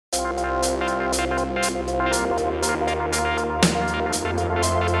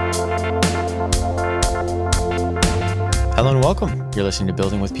Hello and welcome. You're listening to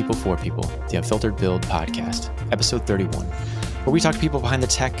Building with People for People, the Unfiltered Build podcast, episode 31, where we talk to people behind the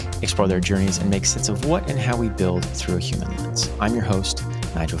tech, explore their journeys, and make sense of what and how we build through a human lens. I'm your host,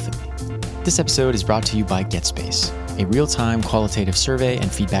 Nigel Finley. This episode is brought to you by GetSpace, a real-time qualitative survey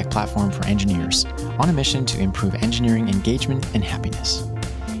and feedback platform for engineers on a mission to improve engineering engagement and happiness.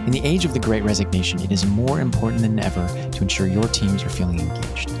 In the age of the Great Resignation, it is more important than ever to ensure your teams are feeling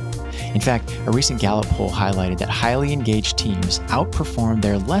engaged. In fact, a recent Gallup poll highlighted that highly engaged teams outperform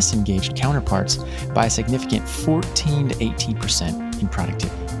their less engaged counterparts by a significant 14 to 18% in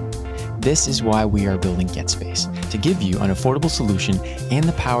productivity. This is why we are building GetSpace, to give you an affordable solution and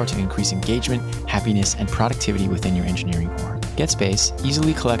the power to increase engagement, happiness, and productivity within your engineering org. GetSpace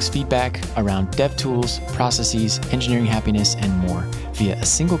easily collects feedback around dev tools, processes, engineering happiness, and more via a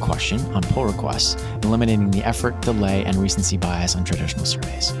single question on pull requests, eliminating the effort, delay, and recency bias on traditional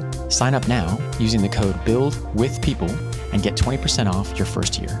surveys. Sign up now using the code BUILDWITHPeople and get 20% off your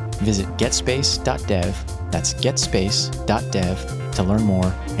first year. Visit getspace.dev, that's getspace.dev, to learn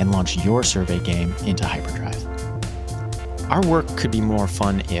more and launch your survey game into hyperdrive. Our work could be more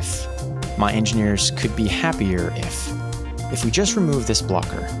fun if. My engineers could be happier if. If we just remove this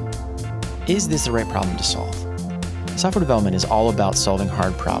blocker, is this the right problem to solve? Software development is all about solving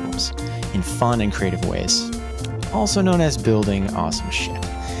hard problems in fun and creative ways, also known as building awesome shit.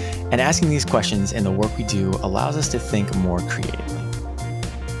 And asking these questions in the work we do allows us to think more creatively.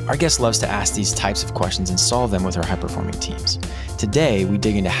 Our guest loves to ask these types of questions and solve them with our high-performing teams. Today, we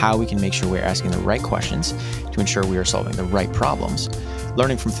dig into how we can make sure we're asking the right questions to ensure we are solving the right problems,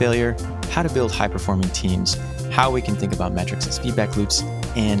 learning from failure, how to build high-performing teams, how we can think about metrics as feedback loops,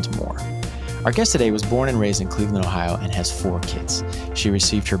 and more. Our guest today was born and raised in Cleveland, Ohio, and has 4 kids. She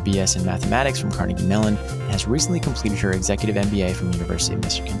received her BS in mathematics from Carnegie Mellon and has recently completed her executive MBA from the University of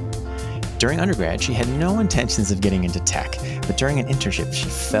Michigan. During undergrad, she had no intentions of getting into tech, but during an internship, she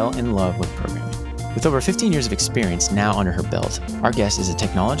fell in love with programming. With over 15 years of experience now under her belt, our guest is a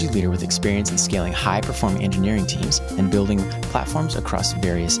technology leader with experience in scaling high-performing engineering teams and building platforms across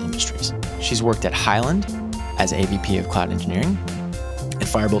various industries. She's worked at Highland as AVP of Cloud Engineering, at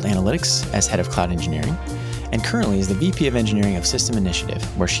Firebolt Analytics as Head of Cloud Engineering, and currently is the VP of Engineering of System Initiative,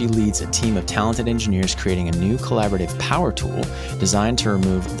 where she leads a team of talented engineers creating a new collaborative power tool designed to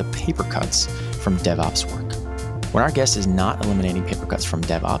remove the paper cuts from DevOps work. When our guest is not eliminating paper cuts from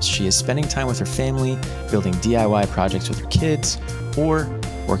DevOps, she is spending time with her family, building DIY projects with her kids, or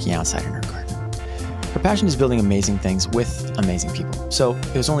working outside in her garden. Her passion is building amazing things with amazing people, so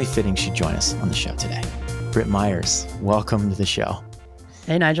it was only fitting she'd join us on the show today. Brit Myers, welcome to the show.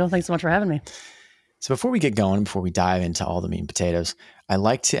 Hey, Nigel. Thanks so much for having me. So before we get going, before we dive into all the meat and potatoes, I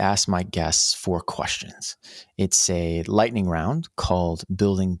like to ask my guests 4 questions. It's a lightning round called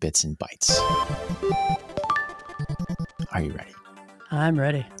Building Bits and Bytes. Are you ready? I'm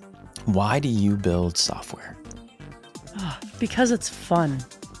ready. Why do you build software? Because it's fun.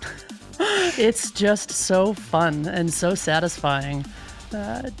 It's just so fun and so satisfying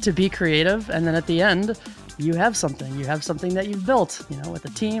to be creative. And then at the end, you have something that you've built, with a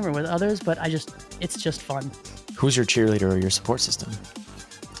team or with others, but it's just fun. Who's your cheerleader or your support system?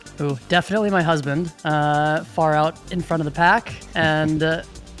 Ooh, definitely my husband, far out in front of the pack. And,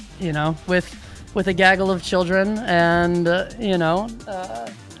 with a gaggle of children and,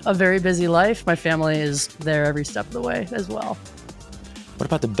 a very busy life, my family is there every step of the way as well. What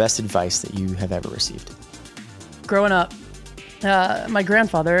about the best advice that you have ever received? Growing up, my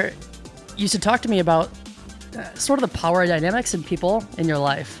grandfather used to talk to me about sort of the power dynamics in people in your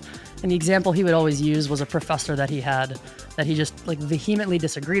life. And the example he would always use was a professor that he had that he just vehemently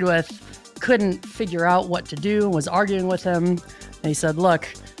disagreed with, couldn't figure out what to do, was arguing with him. And he said, look,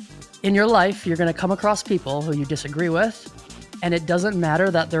 in your life, you're going to come across people who you disagree with, and it doesn't matter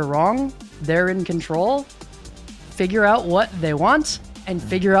that they're wrong. They're in control. Figure out what they want and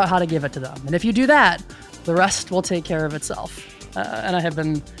figure out how to give it to them. And if you do that, the rest will take care of itself. And I have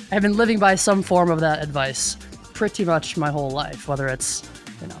been living by some form of that advice pretty much my whole life, whether it's,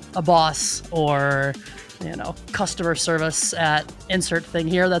 a boss or, customer service at insert thing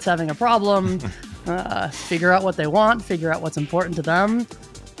here that's having a problem. Figure out what they want, figure out what's important to them,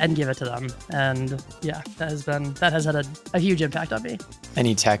 and give it to them. And yeah, that has had a huge impact on me.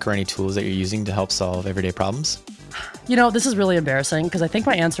 Any tech or any tools that you're using to help solve everyday problems? This is really embarrassing because I think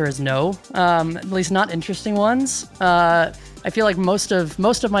my answer is no, at least not interesting ones. I feel like most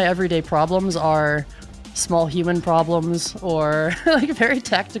of my everyday problems are small human problems or very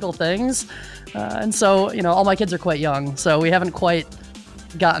tactical things. And so, all my kids are quite young, so we haven't quite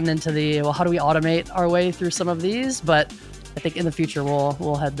gotten into the, well, how do we automate our way through some of these? But I think in the future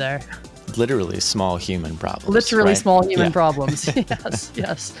we'll head there. Literally small human problems. Literally right? small human problems. Yes,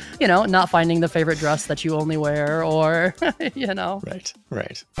 yes. Not finding the favorite dress that you only wear, or,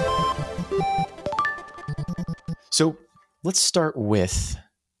 Right. So let's start with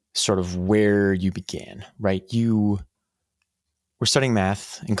sort of where you began, right? You were studying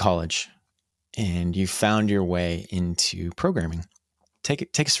math in college and you found your way into programming.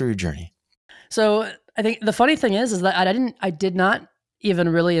 Take us through your journey. So I think the funny thing is that I did not even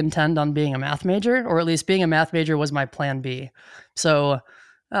really intend on being a math major, or at least being a math major was my plan B. So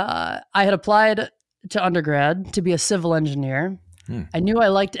I had applied to undergrad to be a civil engineer. I knew I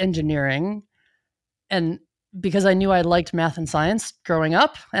liked engineering, and because I knew I liked math and science growing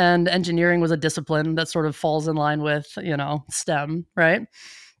up, and engineering was a discipline that sort of falls in line with, STEM, right?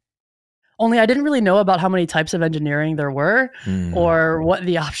 Only I didn't really know about how many types of engineering there were or what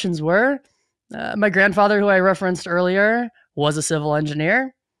the options were. My grandfather, who I referenced earlier, was a civil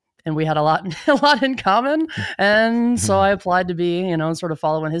engineer, and we had a lot in common. And so I applied to be, sort of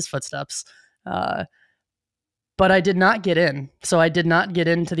follow in his footsteps. But I did not get in. So I did not get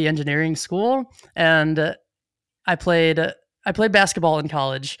into the engineering school, and I played basketball in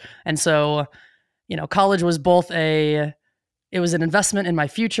college. And so, college was it was an investment in my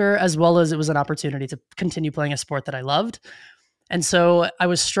future, as well as it was an opportunity to continue playing a sport that I loved. And so I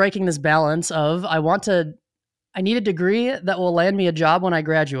was striking this balance of, I need a degree that will land me a job when I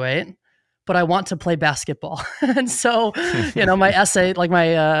graduate, but I want to play basketball. And so, my essay, like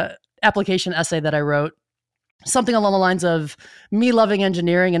my application essay that I wrote, something along the lines of me loving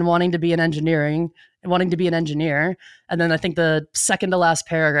engineering and wanting to be an engineer. And then I think the second to last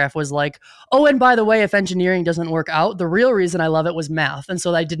paragraph was like, oh, and by the way, if engineering doesn't work out, the real reason I love it was math. And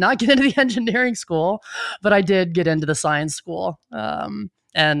so I did not get into the engineering school, but I did get into the science school. And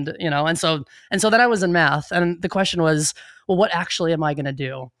so then I was in math, and the question was, well, what actually am I going to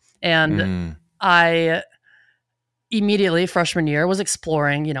do? And I immediately, freshman year, was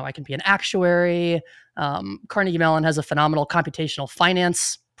exploring, I can be an actuary. Carnegie Mellon has a phenomenal computational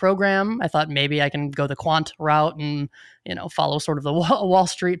finance program. I thought maybe I can go the quant route and, follow sort of the Wall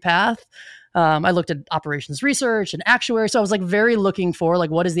Street path. I looked at operations research and actuary. So I was like very looking for like,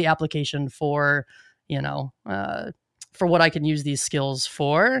 what is the application for, for what I can use these skills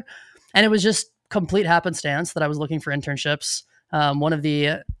for. And it was just complete happenstance that I was looking for internships. One of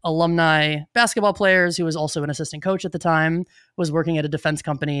the alumni basketball players, who was also an assistant coach at the time, was working at a defense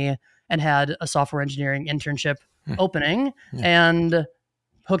company and had a software engineering internship opening, and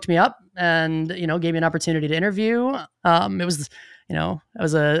hooked me up and, gave me an opportunity to interview. It was,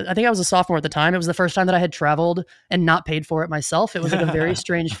 I think I was a sophomore at the time. It was the first time that I had traveled and not paid for it myself. It was like a very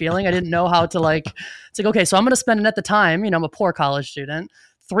strange feeling. I didn't know how to it's like, okay, so I'm going to spend, and at the time, I'm a poor college student,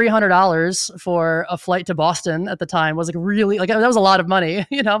 $300 for a flight to Boston at the time was like really, like, that was a lot of money.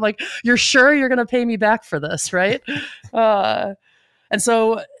 I'm like, you're sure you're going to pay me back for this, right? And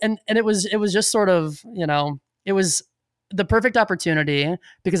so, and it was just sort of, it was the perfect opportunity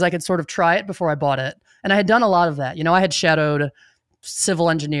because I could sort of try it before I bought it. And I had done a lot of that. I had shadowed civil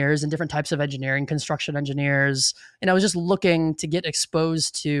engineers and different types of engineering, construction engineers. And I was just looking to get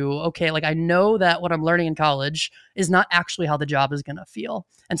exposed to, okay, like I know that what I'm learning in college is not actually how the job is going to feel.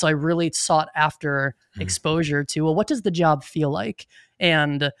 And so I really sought after exposure to, well, what does the job feel like?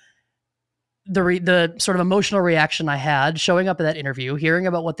 And the sort of emotional reaction I had showing up at that interview, hearing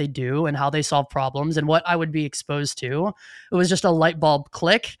about what they do and how they solve problems and what I would be exposed to, it was just a light bulb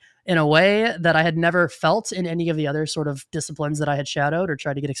click in a way that I had never felt in any of the other sort of disciplines that I had shadowed or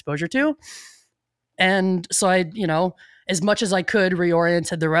tried to get exposure to. And so I, as much as I could,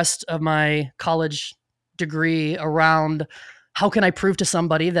 reoriented the rest of my college degree around how can I prove to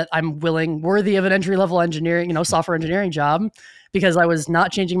somebody that I'm worthy of an entry-level engineering, software engineering job, because I was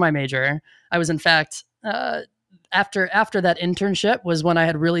not changing my major. I was, in fact, after that internship was when I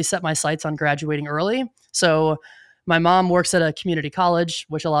had really set my sights on graduating early. So my mom works at a community college,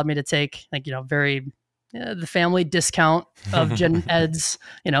 which allowed me to take the family discount of gen eds,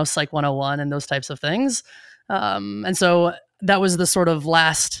 Psych 101 and those types of things. And so that was the sort of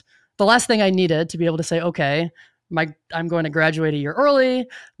last thing I needed to be able to say, okay, I'm going to graduate a year early.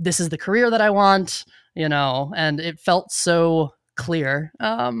 This is the career that I want, and it felt so clear.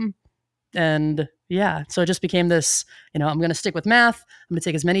 And yeah, so it just became this, I'm going to stick with math. I'm going to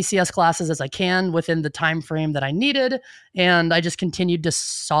take as many CS classes as I can within the time frame that I needed. And I just continued to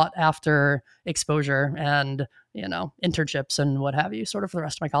sought after exposure and, internships and what have you, sort of for the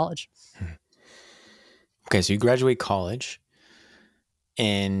rest of my college. Okay. So you graduate college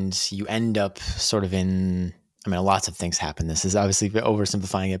and you end up sort of in I mean, lots of things happen. This is obviously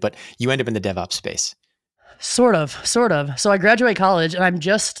oversimplifying it, but you end up in the DevOps space. Sort of. So I graduate college and I'm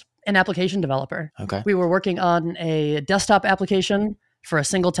just an application developer. Okay. We were working on a desktop application for a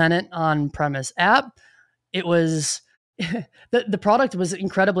single tenant on-premise app. It was the product was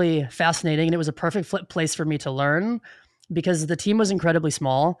incredibly fascinating, and it was a perfect place for me to learn because the team was incredibly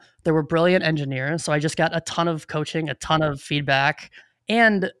small. There were brilliant engineers, so I just got a ton of coaching, a ton of feedback,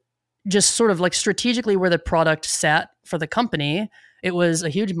 and just sort of like strategically where the product sat for the company, it was a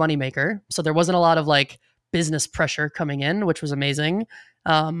huge moneymaker. So there wasn't a lot of like business pressure coming in, which was amazing.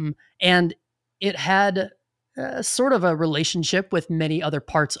 And it had sort of a relationship with many other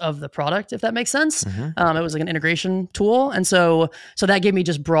parts of the product, if that makes sense. Mm-hmm. It was like an integration tool. And so that gave me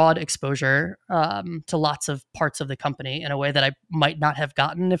just broad exposure to lots of parts of the company in a way that I might not have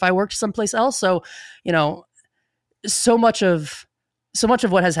gotten if I worked someplace else. So, so much of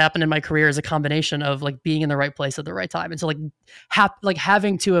what has happened in my career is a combination of like being in the right place at the right time. And so like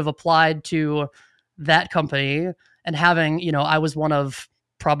having to have applied to that company and having, I was one of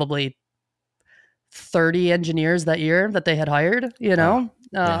probably 30 engineers that year that they had hired,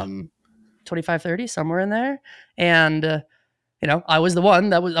 25, 30, somewhere in there. And, I was the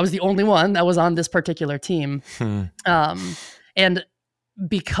one I was the only one that was on this particular team. And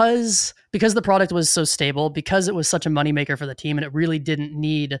because the product was so stable, because it was such a moneymaker for the team, and it really didn't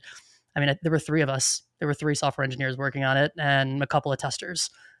need, there were three of us. There were 3 software engineers working on it and a couple of testers.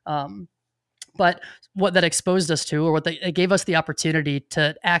 But what that exposed us to, or it gave us the opportunity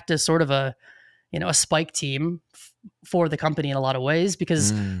to act as sort of a spike team for the company in a lot of ways,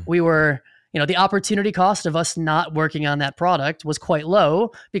 because we were, the opportunity cost of us not working on that product was quite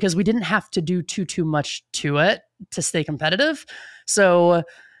low because we didn't have to do too much to it to stay competitive. So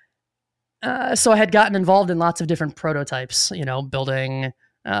I had gotten involved in lots of different prototypes, building,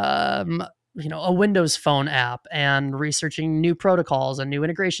 a Windows Phone app and researching new protocols and new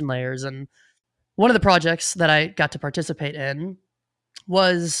integration layers. And one of the projects that I got to participate in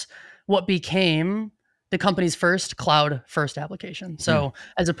was what became the company's first cloud-first application. So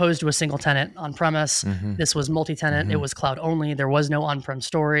as opposed to a single tenant on-premise, this was multi-tenant. It was cloud only. There was no on-prem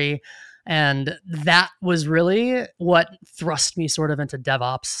story. And that was really what thrust me sort of into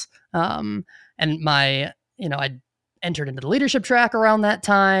DevOps. And I entered into the leadership track around that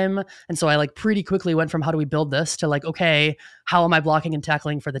time. And so I like pretty quickly went from how do we build this to like, okay, how am I blocking and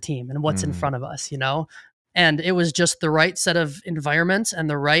tackling for the team and what's in front of us, And it was just the right set of environments and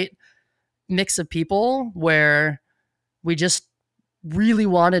the right mix of people where we just really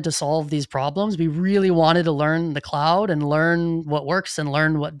wanted to solve these problems. We really wanted to learn the cloud and learn what works and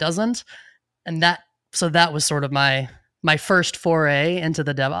learn what doesn't. And that was sort of my first foray into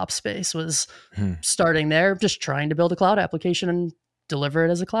the DevOps space, was starting there, just trying to build a cloud application and deliver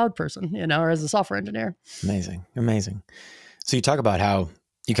it as a cloud person, or as a software engineer. Amazing. So you talk about how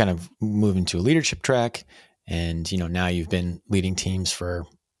you kind of move into a leadership track, and, now you've been leading teams for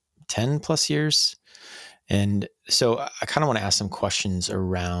 10 plus years. And so I kind of want to ask some questions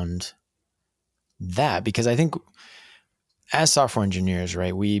around that, because I think as software engineers,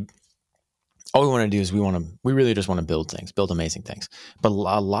 right, all we want to do is we really just want to build amazing things. But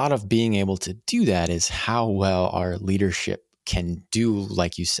a lot of being able to do that is how well our leadership can do,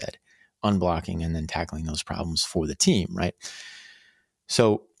 like you said, unblocking and then tackling those problems for the team, right?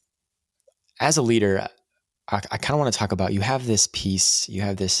 So as a leader, I kind of want to talk about, you have this piece, you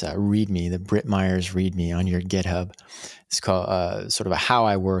have this README, the Brit Myers README on your GitHub. It's called sort of a how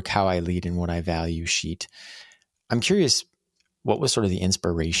I work, how I lead, and what I value sheet. I'm curious, what was sort of the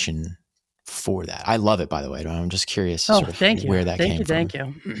inspiration for that? I love it, by the way. I'm just curious where that came from. Thank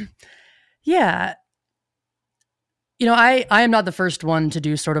you. Yeah. I am not the first one to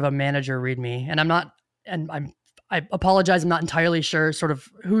do sort of a manager README, and I apologize, I'm not entirely sure sort of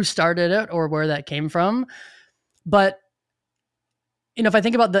who started it or where that came from. But, if I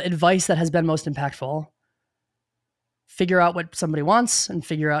think about the advice that has been most impactful, figure out what somebody wants and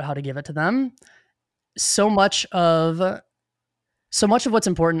figure out how to give it to them. So much of what's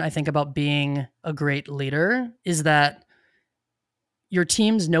important, I think, about being a great leader is that your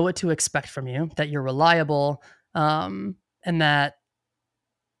teams know what to expect from you, that you're reliable, and that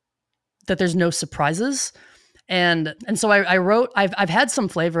there's no surprises. And so I wrote, I've had some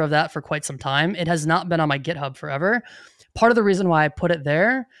flavor of that for quite some time. It has not been on my GitHub forever. Part of the reason why I put it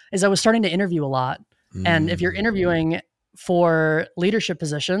there is I was starting to interview a lot. And if you're interviewing for leadership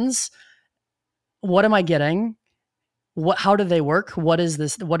positions, what am I getting? How do they work? What is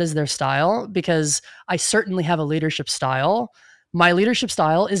their style? Because I certainly have a leadership style. My leadership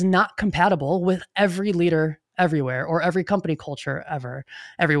style is not compatible with every leader everywhere, or every company culture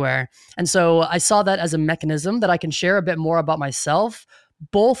everywhere. And so I saw that as a mechanism that I can share a bit more about myself,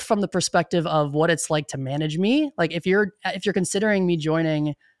 both from the perspective of what it's like to manage me. Like if you're considering me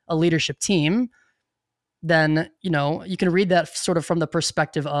joining a leadership team, then, you can read that sort of from the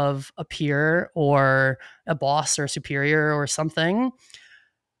perspective of a peer or a boss or a superior or something.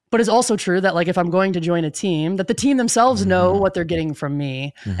 But it's also true that, like, if I'm going to join a team, that the team themselves know what they're getting from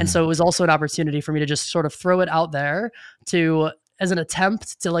me. And so it was also an opportunity for me to just sort of throw it out there as an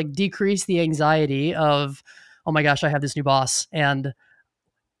attempt to like decrease the anxiety of, oh my gosh, I have this new boss, and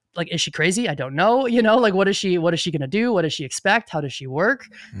like, is she crazy? I don't know. Like, what is she going to do? What does she expect? How does she work?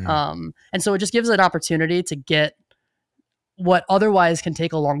 And so it just gives an opportunity to get what otherwise can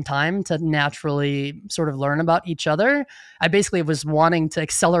take a long time to naturally sort of learn about each other. I basically was wanting to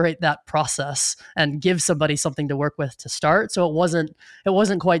accelerate that process and give somebody something to work with to start. So it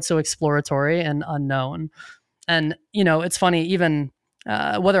wasn't quite so exploratory and unknown. And, it's funny, even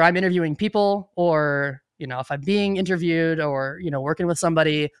whether I'm interviewing people or, if I'm being interviewed or, working with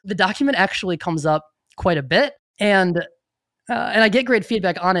somebody, the document actually comes up quite a bit. And I get great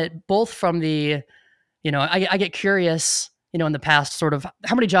feedback on it, both from the, I get curious, in the past, sort of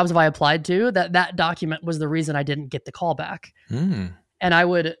how many jobs have I applied to that document was the reason I didn't get the call back. And I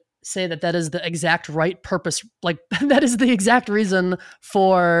would say that is the exact right purpose. Like that is the exact reason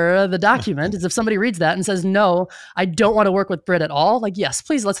for the document is if somebody reads that and says, no, I don't want to work with Brit at all. Like, yes,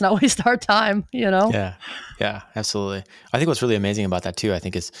 please, let's not waste our time, Yeah, absolutely. I think what's really amazing about that too, I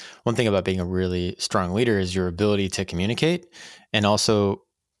think is one thing about being a really strong leader is your ability to communicate, and also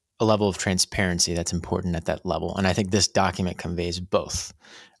a level of transparency that's important at that level. And I think this document conveys both,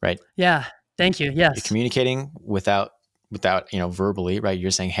 right? Yeah. Thank you. Yes. You're communicating without, verbally, right?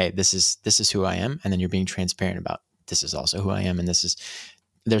 You're saying, hey, this is who I am. And then you're being transparent about this is also who I am. And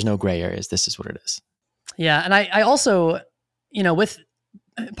there's no gray areas. This is what it is. Yeah. And I also, with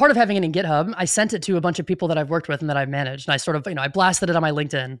part of having it in GitHub, I sent it to a bunch of people that I've worked with and that I've managed. And I sort of, I blasted it on my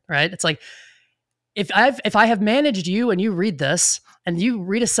LinkedIn, right? It's like, if I have managed you and you read this and you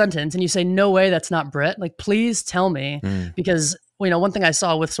read a sentence and you say, no way, that's not Brit, like, please tell me. Because, one thing I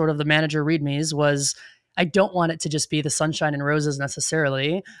saw with sort of the manager readmes was I don't want it to just be the sunshine and roses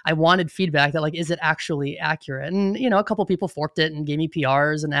necessarily. I wanted feedback that, like, is it actually accurate? And, a couple people forked it and gave me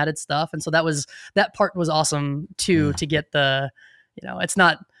PRs and added stuff. And so that part was awesome too, to get the, it's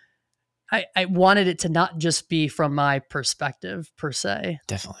not, I wanted it to not just be from my perspective per se.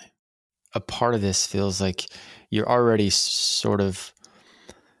 Definitely. A part of this feels like you're already sort of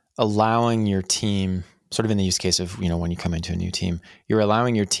allowing your team, sort of in the use case of, when you come into a new team, you're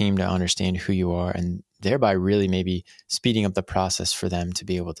allowing your team to understand who you are and thereby really maybe speeding up the process for them to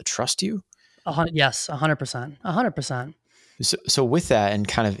be able to trust you. Yes, 100%. 100%. So with that and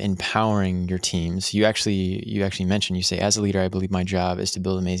kind of empowering your teams, you actually mentioned, you say, as a leader, I believe my job is to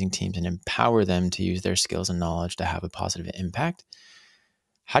build amazing teams and empower them to use their skills and knowledge to have a positive impact.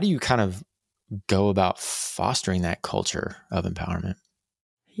 How do you kind of go about fostering that culture of empowerment?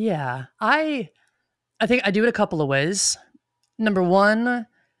 Yeah, I think I do it a couple of ways. Number one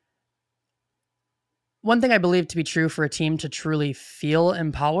thing I believe to be true for a team to truly feel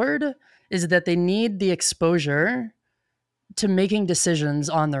empowered is that they need the exposure to making decisions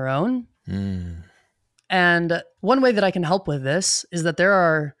on their own. And one way that I can help with this is that there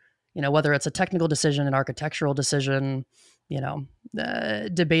are, whether it's a technical decision, an architectural decision,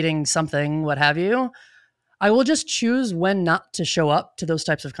 debating something, what have you, I will just choose when not to show up to those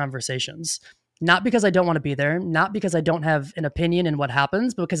types of conversations. Not because I don't want to be there, not because I don't have an opinion in what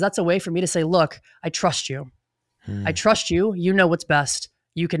happens, but because that's a way for me to say, look, I trust you. I trust you. You know what's best.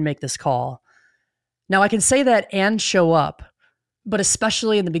 You can make this call. Now I can say that and show up, but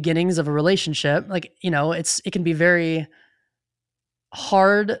especially in the beginnings of a relationship, like, it can be very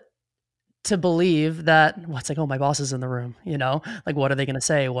hard to believe that, it's like, oh, my boss is in the room, like, what are they going to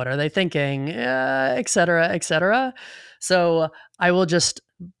say? What are they thinking? Et cetera, et cetera. So I will just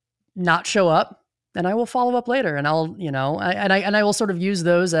not show up and I will follow up later. And I'll, I will sort of use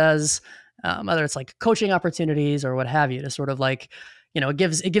those as, whether it's like coaching opportunities or what have you, to sort of like,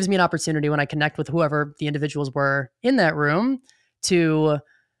 it gives me an opportunity when I connect with whoever the individuals were in that room to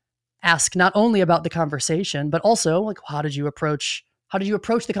ask not only about the conversation, but also like, how did you approach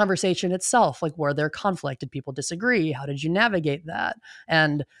the conversation itself? Like, were there conflict? Did people disagree? How did you navigate that?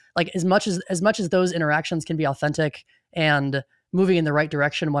 And like, as much as those interactions can be authentic and moving in the right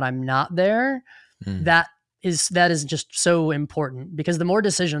direction when I'm not there, that is just so important, because the more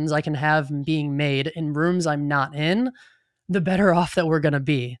decisions I can have being made in rooms I'm not in, the better off that we're going to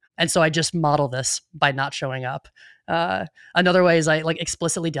be. And so I just model this by not showing up. Another way is I like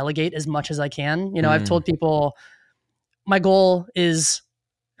explicitly delegate as much as I can. I've told people my goal is,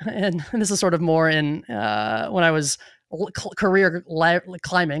 and this is sort of more in when I was career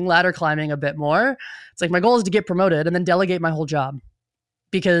ladder climbing a bit more. It's like my goal is to get promoted and then delegate my whole job,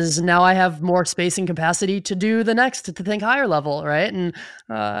 because now I have more space and capacity to do the next, to think higher level, right?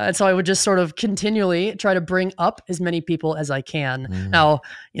 And so I would just sort of continually try to bring up as many people as I can. Now,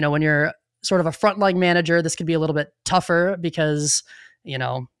 when you're sort of a frontline manager, this could be a little bit tougher because you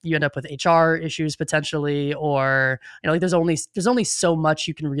end up with HR issues potentially, or like there's only so much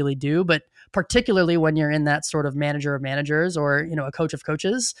you can really do. But particularly when you're in that sort of manager of managers, or a coach of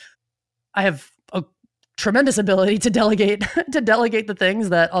coaches, I have a tremendous ability to delegate the things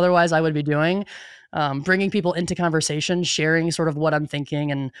that otherwise I would be doing. Bringing people into conversation, sharing sort of what I'm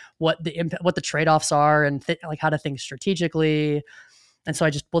thinking and what the trade-offs are, and like how to think strategically. And so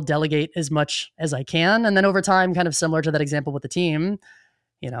I just will delegate as much as I can. And then over time, kind of similar to that example with the team,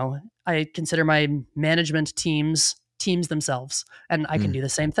 I consider my management teams themselves. And I can do the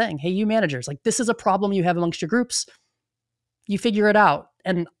same thing. Hey, you managers, like this is a problem you have amongst your groups. You figure it out.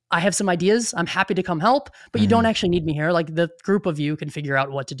 And I have some ideas. I'm happy to come help, but you don't actually need me here. Like the group of you can figure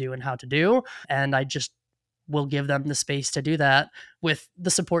out what to do and how to do. And I just will give them the space to do that with the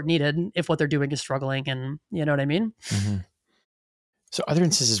support needed if what they're doing is struggling. And you know what I mean? Mm-hmm. So other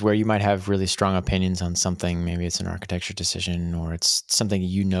instances where you might have really strong opinions on something, maybe it's an architecture decision or it's something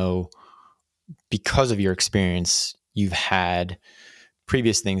because of your experience, you've had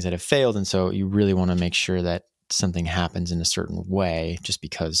previous things that have failed. And so you really want to make sure that something happens in a certain way just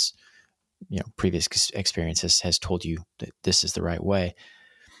because, previous experience has told you that this is the right way.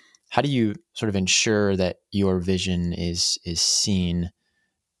 How do you sort of ensure that your vision is seen,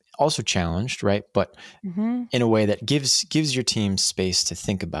 also challenged, right? But in a way that gives your team space to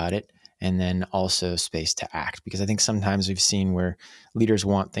think about it and then also space to act. Because I think sometimes we've seen where leaders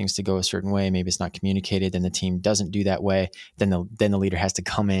want things to go a certain way, maybe it's not communicated, then the team doesn't do that way, then the leader has to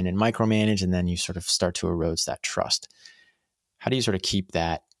come in and micromanage, and then you sort of start to erode that trust. How do you sort of keep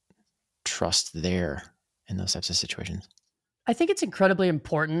that trust there in those types of situations? I think it's incredibly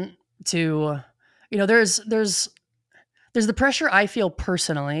important to, there's the pressure I feel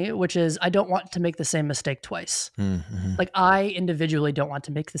personally, which is I don't want to make the same mistake twice. Mm-hmm. Like I individually don't want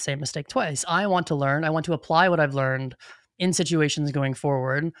to make the same mistake twice. I want to learn. I want to apply what I've learned in situations going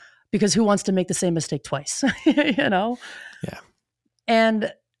forward, because who wants to make the same mistake twice? Yeah.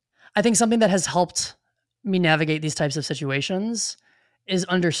 And I think something that has helped me navigate these types of situations is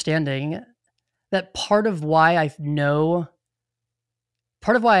understanding that part of why I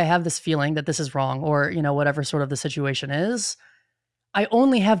have this feeling that this is wrong, or, whatever sort of the situation is, I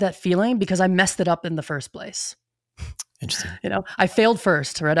only have that feeling because I messed it up in the first place. Interesting. I failed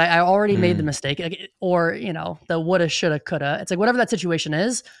first, right? I already made the mistake, or, the woulda, shoulda, coulda. It's like whatever that situation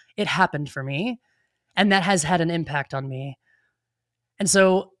is, it happened for me, and that has had an impact on me. And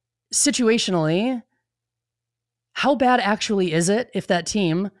so situationally, how bad actually is it if that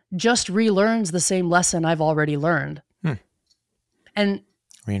team just relearns the same lesson I've already learned? And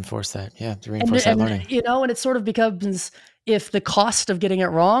reinforce that. Yeah. To reinforce that learning. And it sort of becomes, if the cost of getting it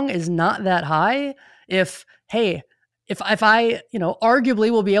wrong is not that high, if I, arguably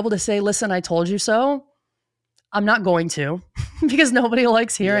will be able to say, listen, I told you so, I'm not going to, because nobody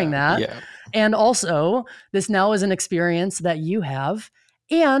likes hearing that. Yeah. And also, this now is an experience that you have,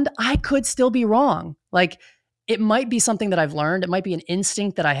 and I could still be wrong. Like, it might be something that I've learned. It might be an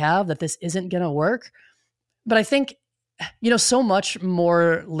instinct that I have that this isn't going to work. But I think, so much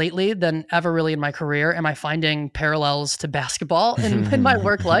more lately than ever really in my career, am I finding parallels to basketball in my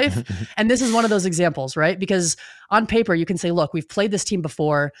work life. And this is one of those examples, right? Because on paper, you can say, look, we've played this team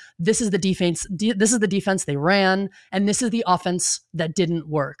before. This is the defense. This is the defense they ran. And this is the offense that didn't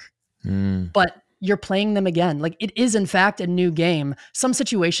work. But you're playing them again. Like, it is in fact a new game. Some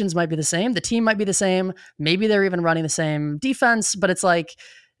situations might be the same. The team might be the same. Maybe they're even running the same defense, but it's like,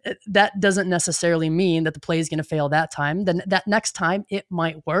 that doesn't necessarily mean that the play is going to fail that time. Then that next time it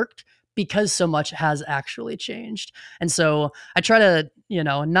might work, because so much has actually changed. And so I try to,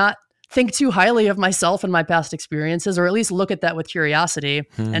 not think too highly of myself and my past experiences, or at least look at that with curiosity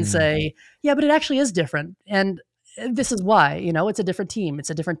and say, yeah, but it actually is different. And this is why, it's a different team. It's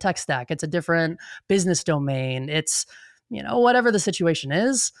a different tech stack. It's a different business domain. It's, whatever the situation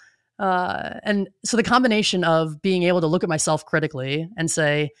is. And so the combination of being able to look at myself critically and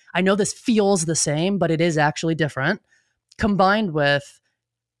say, I know this feels the same, but it is actually different, combined with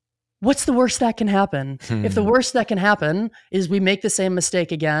what's the worst that can happen? If the worst that can happen is we make the same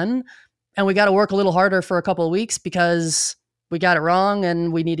mistake again, and we got to work a little harder for a couple of weeks because we got it wrong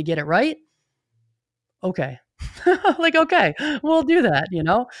and we need to get it right. Okay. Like, okay, we'll do that,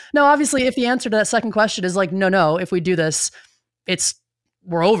 Now, obviously, if the answer to that second question is like, no, if we do this,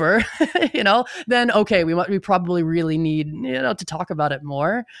 we're over, then okay, we probably really need, to talk about it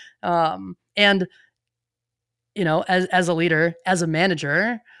more. And, as a leader, as a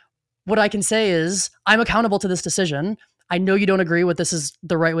manager, what I can say is I'm accountable to this decision. I know you don't agree with this is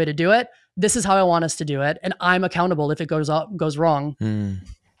the right way to do it. This is how I want us to do it. And I'm accountable if it goes wrong.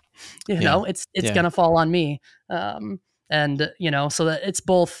 It's going to fall on me. So that it's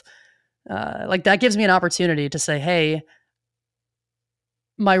both like that gives me an opportunity to say, hey,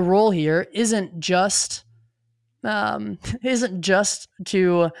 my role here isn't just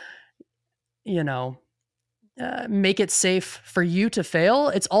to, make it safe for you to fail.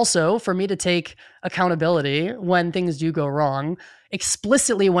 It's also for me to take accountability when things do go wrong,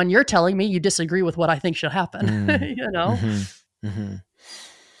 explicitly when you're telling me you disagree with what I think should happen, Mm-hmm. Mm-hmm.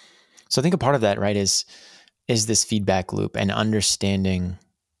 So I think a part of that, right, is this feedback loop and understanding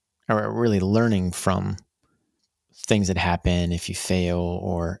or really learning from things that happen if you fail,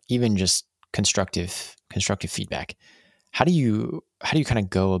 or even just constructive feedback. How do you kind of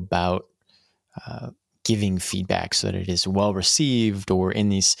go about giving feedback so that it is well received, or in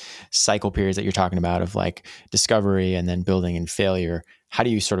these cycle periods that you're talking about of like discovery and then building and failure, how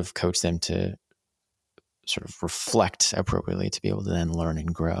do you sort of coach them to sort of reflect appropriately to be able to then learn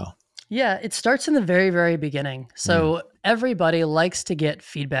and grow? Yeah, it starts in the very, very beginning. So everybody likes to get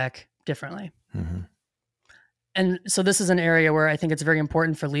feedback differently. Mm-hmm. And so this is an area where I think it's very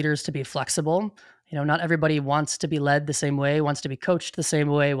important for leaders to be flexible. Not everybody wants to be led the same way, wants to be coached the same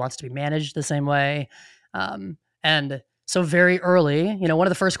way, wants to be managed the same way. And so very early, one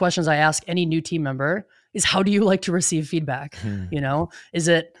of the first questions I ask any new team member is, how do you like to receive feedback? Is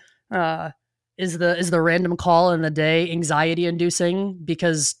it, is the random call in the day anxiety inducing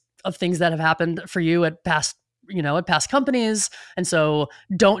because of things that have happened for you at past companies? And so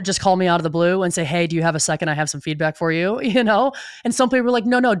don't just call me out of the blue and say, hey, do you have a second? I have some feedback for you, And some people are like,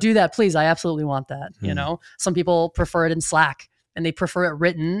 no, do that, please. I absolutely want that. Some people prefer it in Slack and they prefer it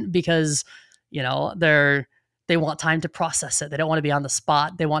written because, they want time to process it. They don't want to be on the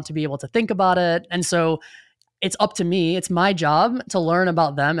spot. They want to be able to think about it. And so it's up to me. It's my job to learn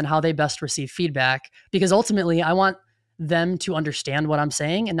about them and how they best receive feedback, because ultimately I want them to understand what I'm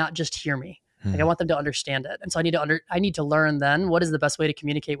saying and not just hear me. Like I want them to understand it. And so I need to learn then what is the best way to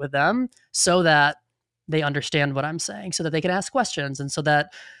communicate with them so that they understand what I'm saying, so that they can ask questions, and so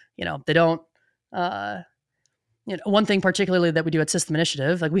that, they don't, one thing particularly that we do at System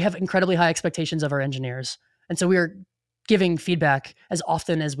Initiative, like we have incredibly high expectations of our engineers. And so we are giving feedback as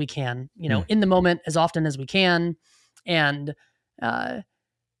often as we can, in the moment, as often as we can. And,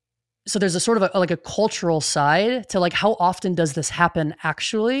 so there's a sort of a cultural side to like, how often does this happen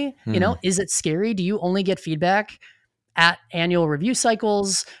actually? Is it scary? Do you only get feedback at annual review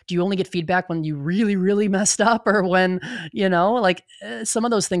cycles? Do you only get feedback when you really, really messed up, or when, some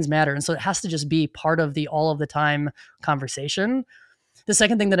of those things matter. And so it has to just be part of the all of the time conversation. The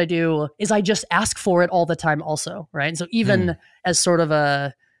second thing that I do is I just ask for it all the time also, right? And so even as sort of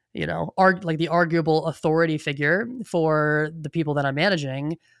a, like the arguable authority figure for the people that I'm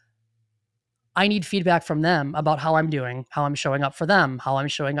managing, I need feedback from them about how I'm doing, how I'm showing up for them, how I'm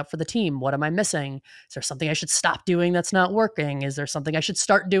showing up for the team. What am I missing? Is there something I should stop doing that's not working? Is there something I should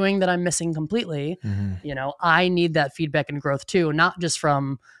start doing that I'm missing completely? I need that feedback and growth too, not just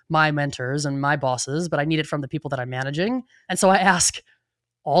from my mentors and my bosses, but I need it from the people that I'm managing. And so I ask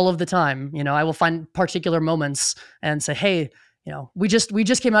all of the time. I will find particular moments and say, hey, we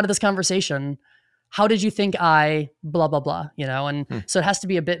just came out of this conversation. How did you think I blah, blah, blah, And so it has to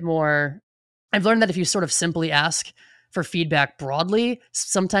be a bit more. I've learned that if you sort of simply ask for feedback broadly,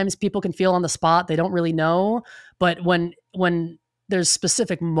 sometimes people can feel on the spot. They don't really know. But when there's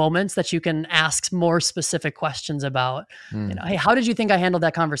specific moments that you can ask more specific questions about, hey, how did you think I handled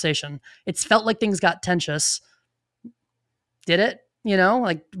that conversation? It's felt like things got tensious. Did it?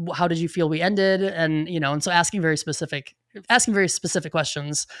 Like, how did you feel we ended? And, and so asking very specific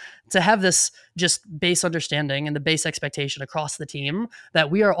questions to have this just base understanding and the base expectation across the team that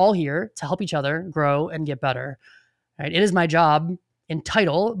we are all here to help each other grow and get better, right? It is my job in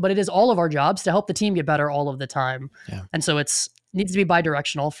title, but it is all of our jobs to help the team get better all of the time. Yeah. And so it needs to be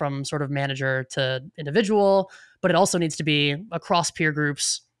bi-directional from sort of manager to individual, but it also needs to be across peer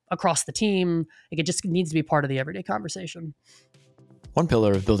groups, across the team. It just needs to be part of the everyday conversation. One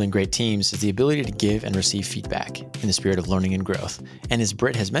pillar of building great teams is the ability to give and receive feedback in the spirit of learning and growth. And as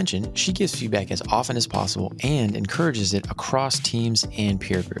Brit has mentioned, she gives feedback as often as possible and encourages it across teams and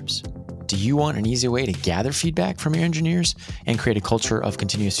peer groups. Do you want an easy way to gather feedback from your engineers and create a culture of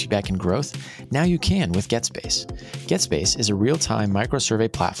continuous feedback and growth? Now you can with GetSpace. GetSpace is a real-time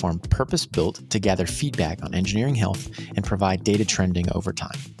microsurvey platform purpose-built to gather feedback on engineering health and provide data trending over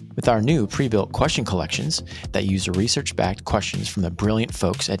time. With our new pre-built question collections that use research-backed questions from the brilliant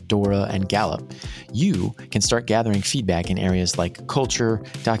folks at Dora and Gallup, you can start gathering feedback in areas like culture,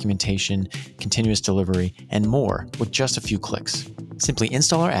 documentation, continuous delivery, and more with just a few clicks. Simply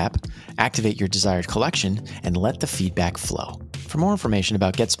install our app, activate your desired collection, and let the feedback flow. For more information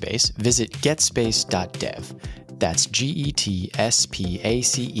about GetSpace, visit getspace.dev. That's GETSPACE.dev.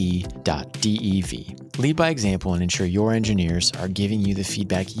 Lead by example and ensure your engineers are giving you the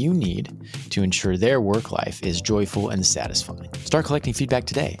feedback you need to ensure their work life is joyful and satisfying. Start collecting feedback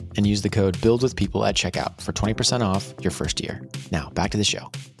today and use the code BUILDWITHPeople at checkout for 20% off your first year. Now, back to the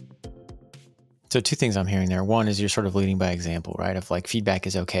show. So two things I'm hearing there. One is you're sort of leading by example, right? Of like feedback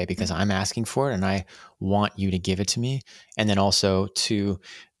is okay because I'm asking for it and I want you to give it to me. And then also to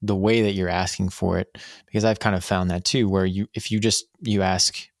the way that you're asking for it, because I've kind of found that too, where if you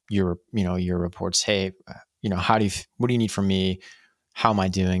ask your reports, hey, what do you need from me? How am I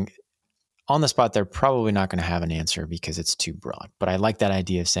doing? On the spot, they're probably not going to have an answer because it's too broad. But I like that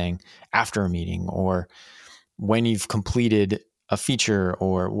idea of saying after a meeting or when you've completed a feature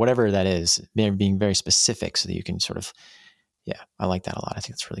or whatever that is, they're being very specific so that you can sort of, I like that a lot. I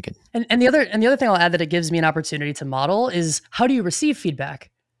think that's really good. And the other thing I'll add that it gives me an opportunity to model is how do you receive feedback?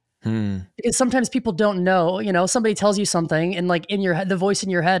 Because sometimes people don't know, somebody tells you something and like in your head, the voice in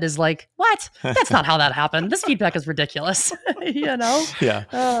your head is like, what? That's not how that happened. This feedback is ridiculous,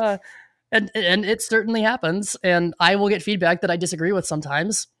 Yeah. And it certainly happens. And I will get feedback that I disagree with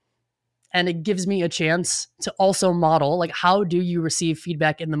sometimes. And it gives me a chance to also model, like, how do you receive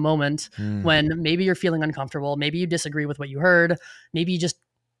feedback in the moment when maybe you're feeling uncomfortable, maybe you disagree with what you heard, maybe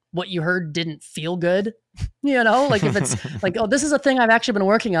what you heard didn't feel good, like if it's like, oh, this is a thing I've actually been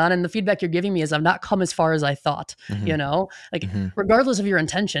working on and the feedback you're giving me is I've not come as far as I thought, regardless of your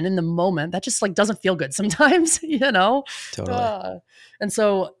intention in the moment, that just like doesn't feel good sometimes, Totally. And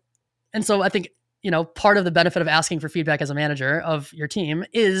so I think, part of the benefit of asking for feedback as a manager of your team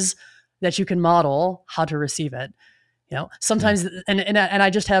is that you can model how to receive it, sometimes, and I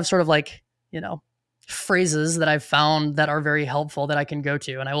just have sort of like, phrases that I've found that are very helpful that I can go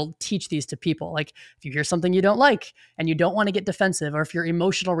to. And I will teach these to people. Like if you hear something you don't like and you don't want to get defensive, or if your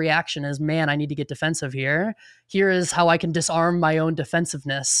emotional reaction is, man, I need to get defensive here is how I can disarm my own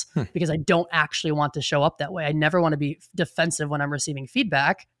defensiveness because I don't actually want to show up that way. I never want to be defensive when I'm receiving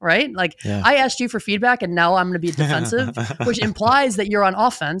feedback, right? Like I asked you for feedback and now I'm going to be defensive, which implies that you're on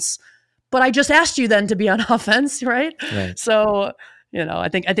offense, but I just asked you then to be on offense, right? So, I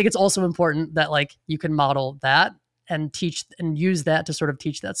think it's also important that like you can model that and teach and use that to sort of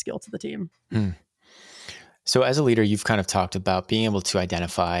teach that skill to the team. So as a leader, you've kind of talked about being able to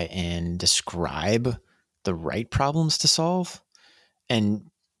identify and describe the right problems to solve. And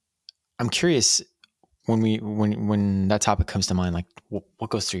I'm curious when that topic comes to mind, like what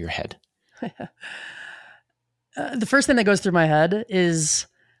goes through your head? The first thing that goes through my head is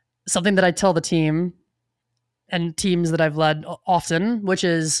something that I tell the team and teams that I've led often, which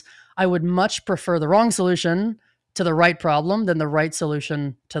is I would much prefer the wrong solution to the right problem than the right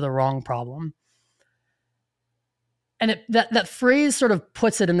solution to the wrong problem. And that phrase sort of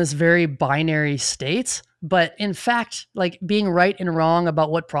puts it in this very binary state. But in fact, like being right and wrong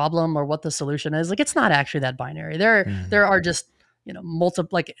about what problem or what the solution is, like it's not actually that binary. There are just,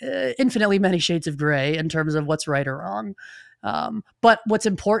 infinitely many shades of gray in terms of what's right or wrong. But what's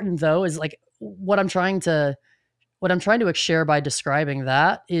important though is like what I'm trying to share by describing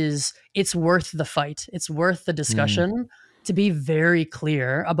that is it's worth the fight. It's worth the discussion to be very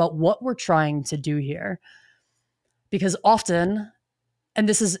clear about what we're trying to do here. Because often, and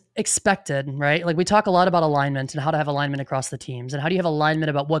this is expected, right? Like we talk a lot about alignment and how to have alignment across the teams and how do you have alignment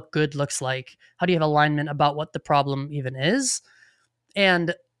about what good looks like? How do you have alignment about what the problem even is?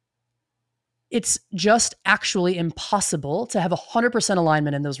 And it's just actually impossible to have 100%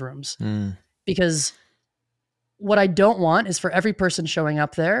 alignment in those rooms because what I don't want is for every person showing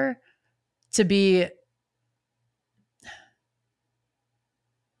up there to be,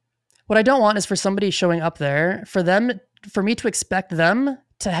 what I don't want is for somebody showing up there, for me to expect them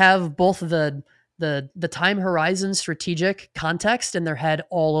to have both the time horizon strategic context in their head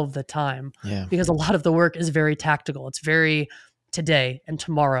all of the time. Yeah. Because a lot of the work is very tactical. It's very today and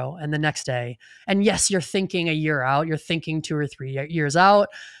tomorrow and the next day. And yes, you're thinking a year out, you're thinking 2 or 3 years out,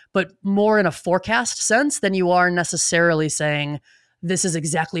 but more in a forecast sense than you are necessarily saying, this is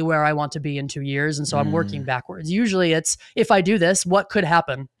exactly where I want to be in 2 years. And so I'm working backwards. Usually it's, if I do this, what could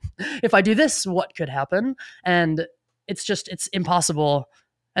happen? if I do this, what could happen? And it's impossible.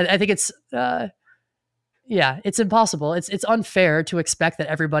 I think it's impossible. It's unfair to expect that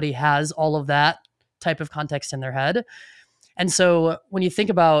everybody has all of that type of context in their head. And so when you think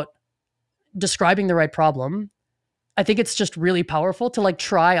about describing the right problem, I think it's just really powerful to like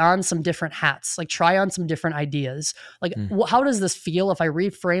try on some different hats, like try on some different ideas. Like, how does this feel if I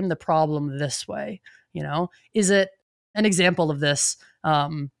reframe the problem this way? You know, is it an example of this?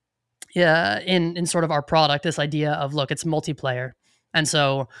 In sort of our product, this idea of, look, it's multiplayer. And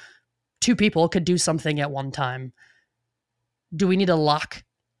so two people could do something at one time. Do we need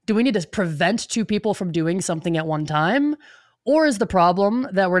to prevent two people from doing something at one time? Or is the problem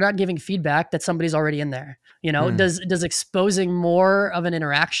that we're not giving feedback that somebody's already in there? You know, does exposing more of an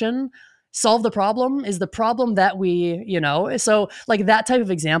interaction solve the problem? Is the problem that so like that type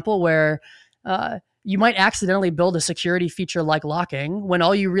of example where you might accidentally build a security feature like locking when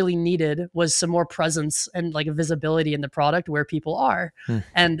all you really needed was some more presence and like visibility in the product where people are.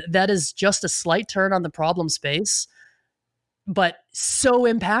 And that is just a slight turn on the problem space, but so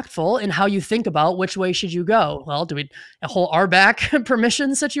impactful in how you think about which way should you go. Well, do we a whole RBAC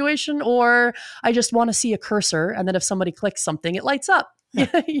permission situation, or I just want to see a cursor and then if somebody clicks something, it lights up.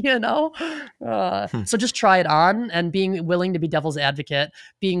 You know, so just try it on, and being willing to be devil's advocate,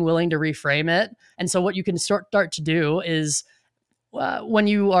 being willing to reframe it. And so what you can start to do is when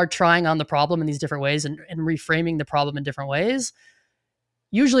you are trying on the problem in these different ways and reframing the problem in different ways,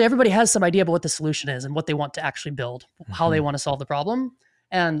 usually everybody has some idea about what the solution is and what they want to actually build, how they want to solve the problem.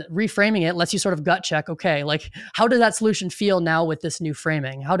 And reframing it lets you sort of gut check, okay, like how does that solution feel now with this new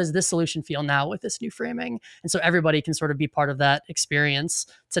framing? How does this solution feel now with this new framing? And so everybody can sort of be part of that experience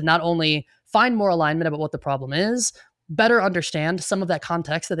to not only find more alignment about what the problem is, better understand some of that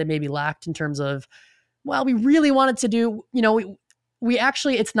context that they maybe lacked in terms of, well, we really wanted to do, we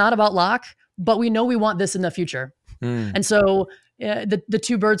actually, it's not about lock, but we know we want this in the future. And so the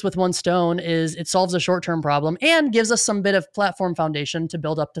two birds with one stone is it solves a short-term problem and gives us some bit of platform foundation to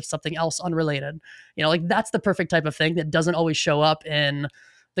build up to something else unrelated. Like that's the perfect type of thing that doesn't always show up in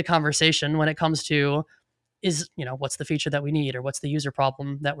the conversation when it comes to what's the feature that we need or what's the user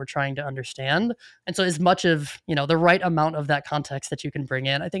problem that we're trying to understand. And so as much of, the right amount of that context that you can bring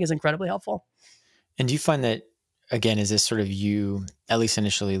in, I think is incredibly helpful. And do you find that, again, is this sort of you, at least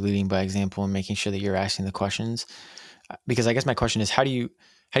initially, leading by example and making sure that you're asking the questions? Because I guess my question is, how do you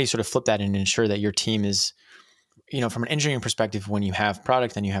sort of flip that and ensure that your team is, from an engineering perspective, when you have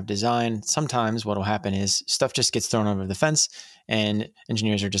product and you have design, sometimes what will happen is stuff just gets thrown over the fence and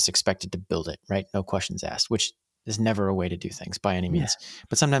engineers are just expected to build it, right? No questions asked, which is never a way to do things by any means.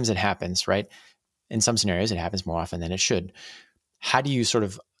 But sometimes it happens, right? In some scenarios, it happens more often than it should. How do you sort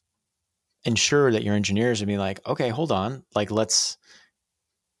of ensure that your engineers are being like, okay, hold on, like let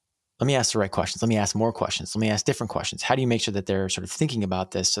me ask the right questions. Let me ask more questions. Let me ask different questions. How do you make sure that they're sort of thinking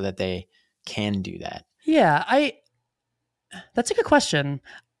about this so that they can do that? Yeah, that's a good question.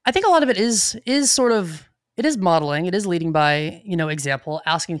 I think a lot of it is sort of, it is modeling. It is leading by, example,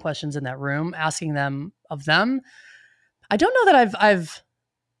 asking questions in that room, asking them of them. I don't know that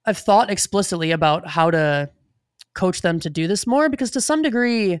I've thought explicitly about how to coach them to do this more, because to some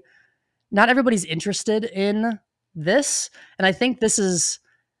degree, not everybody's interested in this. And I think this is,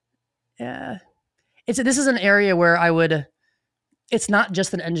 this is an area where it's not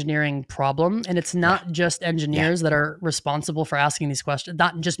just an engineering problem, and it's not just engineers that are responsible for asking these questions,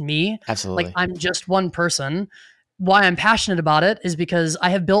 not just me. Absolutely. Like I'm just one person. Why I'm passionate about it is because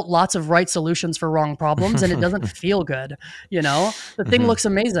I have built lots of right solutions for wrong problems and it doesn't feel good. The thing looks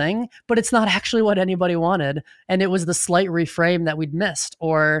amazing, but it's not actually what anybody wanted. And it was the slight reframe that we'd missed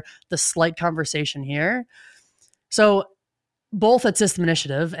or the slight conversation here. So both at System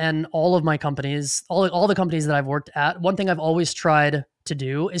Initiative and all of my companies, all the companies that I've worked at, one thing I've always tried to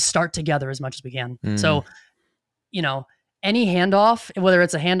do is start together as much as we can. So, any handoff, whether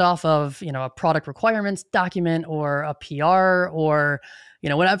it's a handoff of, a product requirements document or a PR or,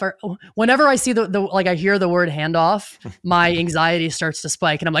 whenever I see I hear the word handoff, my anxiety starts to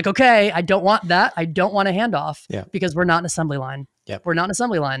spike and I'm like, okay, I don't want that. I don't want a handoff because we're not an assembly line. We're not an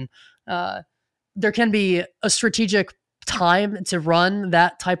assembly line. There can be a strategic time to run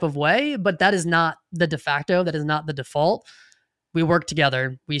that type of way, but that is not the de facto. That is not the default. We work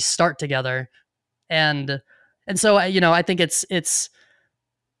together. We start together. And so, I think it's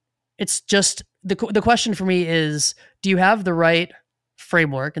just the question for me is, do you have the right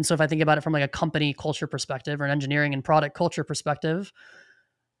framework? And so if I think about it from like a company culture perspective or an engineering and product culture perspective,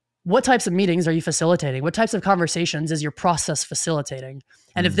 what types of meetings are you facilitating? What types of conversations is your process facilitating?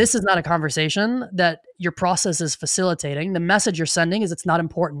 And if this is not a conversation that your process is facilitating, the message you're sending is it's not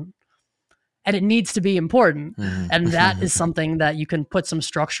important. And it needs to be important. And that is something that you can put some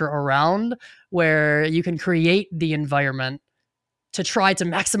structure around, where you can create the environment to try to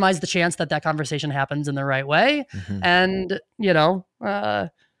maximize the chance that that conversation happens in the right way. And, and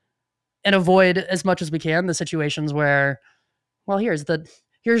avoid as much as we can the situations where, well, here's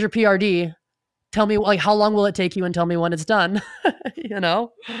your PRD. Tell me, like, how long will it take you, and tell me when it's done,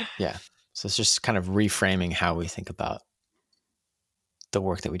 Yeah. So it's just kind of reframing how we think about the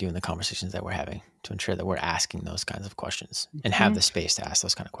work that we do in the conversations that we're having, to ensure that we're asking those kinds of questions and have the space to ask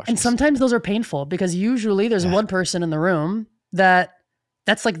those kind of questions. And sometimes those are painful, because usually there's one person in the room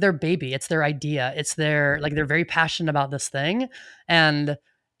that's like their baby. It's their idea. It's their, like, they're very passionate about this thing. And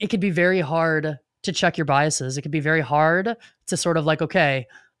it could be very hard to check your biases. It could be very hard to sort of like, okay,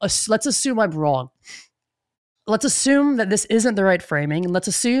 let's assume I'm wrong. Let's assume that this isn't the right framing. And let's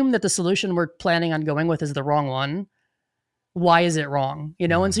assume that the solution we're planning on going with is the wrong one. Why is it wrong?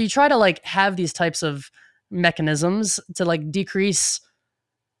 And so you try to like have these types of mechanisms to like decrease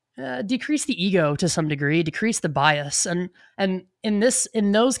the ego to some degree, decrease the bias. And in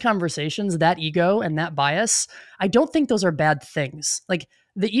those conversations, that ego and that bias, I don't think those are bad things. Like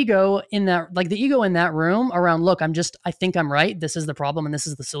the ego in that room around, look, I think I'm right. This is the problem and this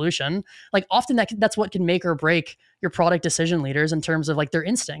is the solution. Like often that's what can make or break your product decision leaders in terms of like their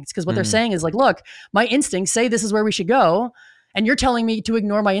instincts. Cause what they're saying is like, look, my instincts say this is where we should go. And you're telling me to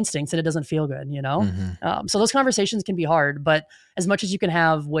ignore my instincts and it doesn't feel good, So those conversations can be hard, but as much as you can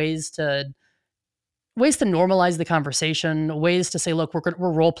have ways to normalize the conversation, ways to say, look,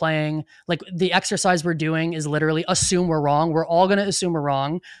 we're role playing. Like the exercise we're doing is literally assume we're wrong. We're all going to assume we're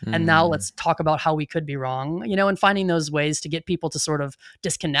wrong. And now let's talk about how we could be wrong, and finding those ways to get people to sort of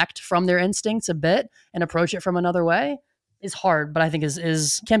disconnect from their instincts a bit and approach it from another way is hard, but I think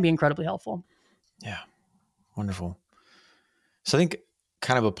can be incredibly helpful. Yeah. Wonderful. So I think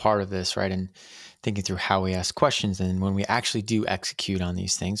kind of a part of this, right, and thinking through how we ask questions, and when we actually do execute on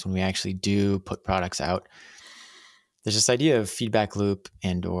these things, when we actually do put products out, there's this idea of feedback loop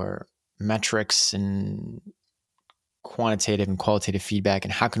and or metrics and quantitative and qualitative feedback,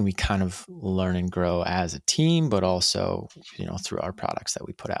 and how can we kind of learn and grow as a team, but also, through our products that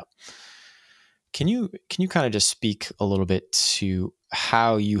we put out. Can you kind of just speak a little bit to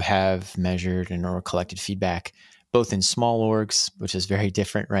how you have measured and or collected feedback, both in small orgs, which is very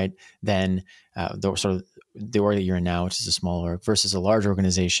different, right, than the org that you're in now, which is a small org, versus a large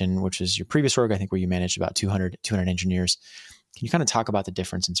organization, which is your previous org, I think, where you managed about 200 engineers. Can you kind of talk about the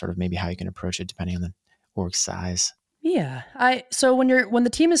difference and sort of maybe how you can approach it depending on the org size? Yeah. So when the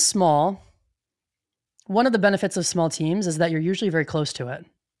team is small, one of the benefits of small teams is that you're usually very close to it.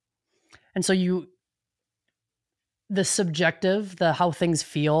 And so the subjective, the how things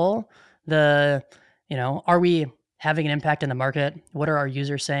feel, are we having an impact in the market? What are our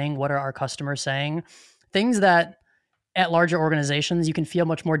users saying? What are our customers saying? Things that at larger organizations, you can feel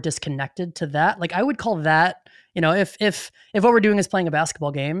much more disconnected to that. Like I would call that, if what we're doing is playing a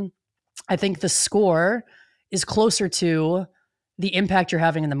basketball game, I think the score is closer to the impact you're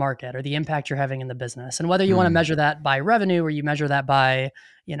having in the market or the impact you're having in the business. And whether you want to measure that by revenue or you measure that by,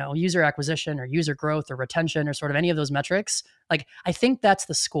 user acquisition or user growth or retention or sort of any of those metrics, like I think that's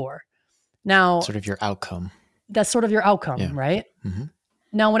the score. Now, sort of your outcome. That's sort of your outcome, yeah. Right? Mm-hmm.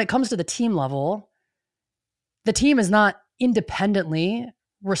 Now, when it comes to the team level, the team is not independently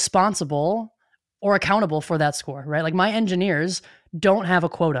responsible or accountable for that score, right? Like my engineers don't have a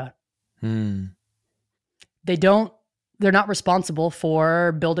quota. They're not responsible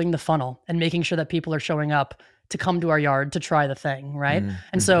for building the funnel and making sure that people are showing up to come to our yard to try the thing, right?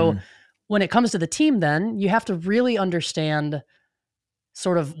 And so when it comes to the team, then you have to really understand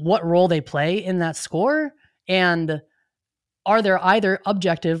sort of what role they play in that score, and are there either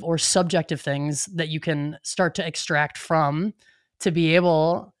objective or subjective things that you can start to extract from to be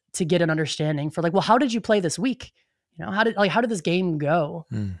able to get an understanding for like, well, how did you play this week? How did this game go?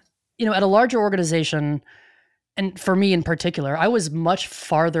 At a larger organization, and for me in particular, I was much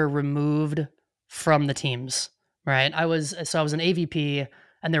farther removed from the teams, right? I was an AVP,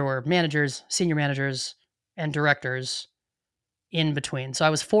 and there were managers, senior managers, and directors in between. So I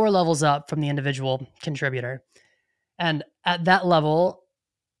was 4 levels up from the individual contributor. And at that level,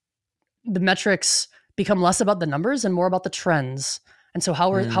 the metrics become less about the numbers and more about the trends. And so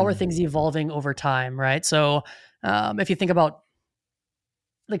how are things evolving over time, right? So if you think about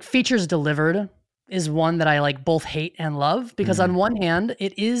like features delivered is one that I like both hate and love, because on one hand,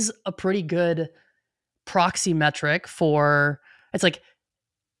 it is a pretty good proxy metric for, it's like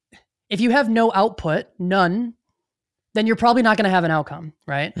if you have no output, none, then you're probably not going to have an outcome,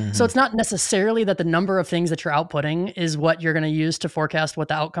 right? So it's not necessarily that the number of things that you're outputting is what you're going to use to forecast what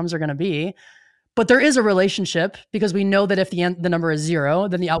the outcomes are going to be. But there is a relationship, because we know that if the number is 0,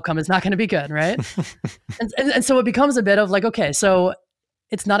 then the outcome is not going to be good, right? and so it becomes a bit of like, okay, so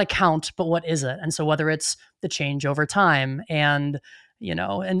it's not a count, but what is it? And so whether it's the change over time and,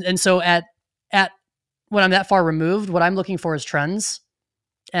 and so at when I'm that far removed, what I'm looking for is trends,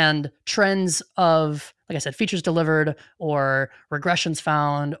 and trends of, like I said, features delivered or regressions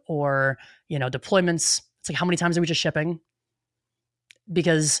found or, deployments. It's like, how many times are we just shipping?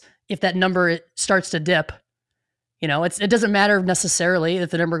 Because if that number starts to dip, it doesn't matter necessarily if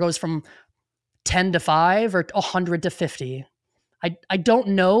the number goes from 10 to 5 or 100 to 50. I don't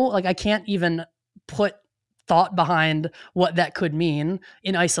know. Like, I can't even put thought behind what that could mean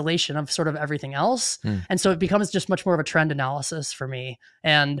in isolation of sort of everything else. And so it becomes just much more of a trend analysis for me.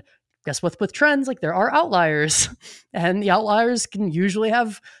 And guess with trends, like, there are outliers, and the outliers can usually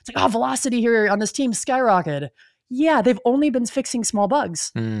have, it's like, velocity here on this team skyrocketed. Yeah, they've only been fixing small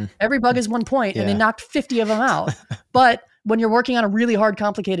bugs. Every bug is 1 point, and they knocked 50 of them out. But when you're working on a really hard,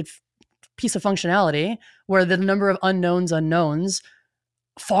 complicated piece of functionality where the number of unknowns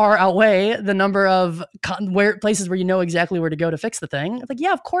far outweigh the number of places where you know exactly where to go to fix the thing, it's like,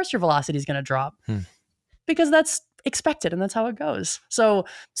 yeah, of course your velocity is going to drop because that's expected and that's how it goes. So,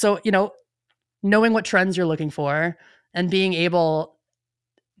 knowing what trends you're looking for and being able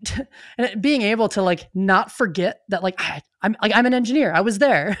to like not forget that, like, I'm an engineer. I was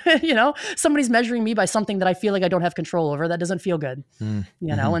there, somebody's measuring me by something that I feel like I don't have control over. That doesn't feel good,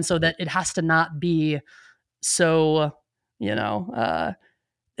 and so that it has to not be so,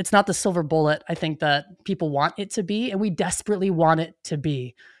 it's not the silver bullet, I think, that people want it to be. And we desperately want it to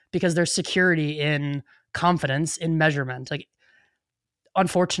be, because there's security in confidence in measurement. Like,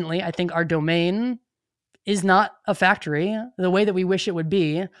 unfortunately, I think our domain is not a factory the way that we wish it would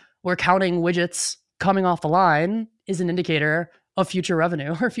be, where counting widgets coming off the line is an indicator of future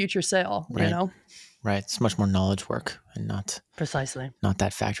revenue or future sale, Right. It's much more knowledge work and not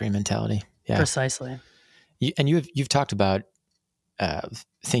that factory mentality. Yeah. Precisely. You've talked about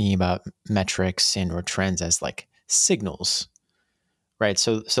thinking about metrics and or trends as like signals, right?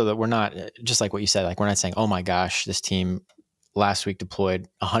 So that we're not, just like what you said, like, we're not saying, oh my gosh, this team last week deployed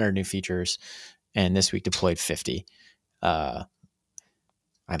 100 new features and this week deployed 50. I'd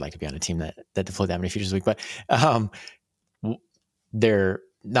like to be on a team that deployed that many features a week, but they're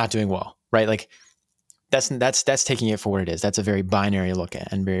not doing well, right? Like, that's taking it for what it is. That's a very binary look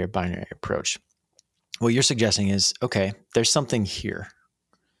at and very binary approach. What you're suggesting is, okay, there's something here.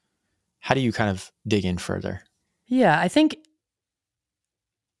 How do you kind of dig in further? Yeah, I think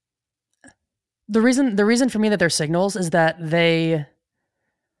the reason for me that they're signals is that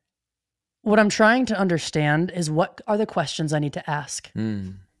what I'm trying to understand is, what are the questions I need to ask?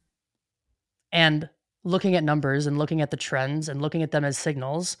 And looking at numbers and looking at the trends and looking at them as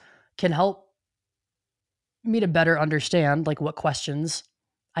signals can help me to better understand, like, what questions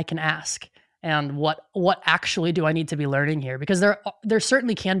I can ask and what actually do I need to be learning here? Because there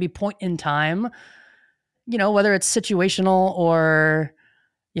certainly can be point in time, whether it's situational or,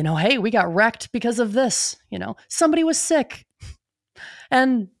 hey, we got wrecked because of this, somebody was sick.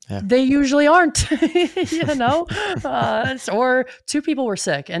 And they usually aren't, or 2 people were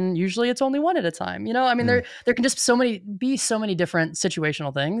sick, and usually it's only 1 at a time. There can just be so many different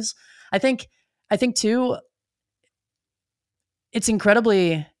situational things. I think too, it's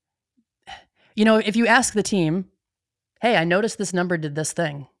incredibly, if you ask the team, hey, I noticed this number did this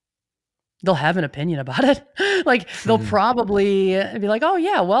thing, they'll have an opinion about it. Like, they'll probably be like, oh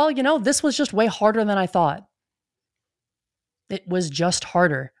yeah, well, this was just way harder than I thought. It was just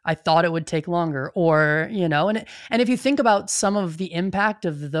harder. I thought it would take longer, or, and if you think about some of the impact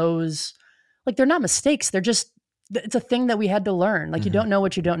of those, like, they're not mistakes. It's a thing that we had to learn. Like, you don't know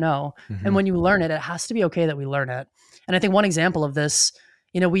what you don't know. And when you learn it, it has to be okay that we learn it. And I think one example of this,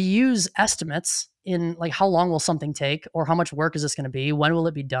 we use estimates in, like, how long will something take, or how much work is this going to be? When will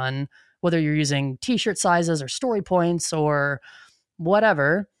it be done? Whether you're using t-shirt sizes or story points or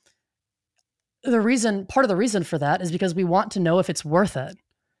whatever. Part of the reason for that is because we want to know if it's worth it.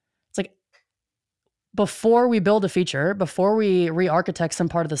 It's like, before we build a feature, before we re-architect some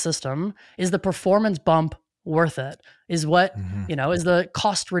part of the system, is the performance bump worth it? Is what, is the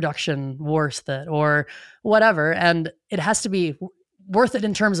cost reduction worth it, or whatever? And it has to be worth it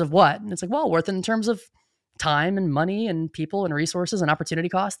in terms of what? And it's like, well, worth it in terms of time and money and people and resources and opportunity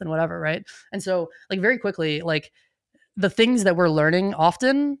cost and whatever, right? And so, like, very quickly, like, the things that we're learning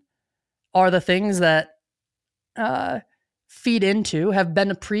often are the things that feed into have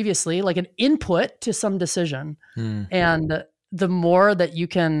been previously like an input to some decision. And the more that you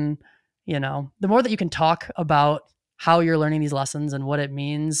can, the more that you can talk about how you're learning these lessons and what it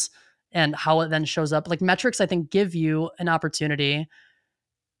means and how it then shows up, like metrics, I think give you an opportunity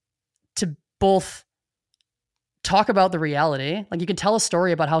to both talk about the reality. Like you can tell a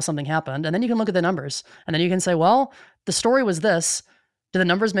story about how something happened, and then you can look at the numbers, and then you can say, well, the story was this. Do the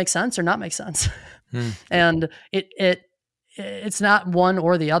numbers make sense or not make sense? And it's not one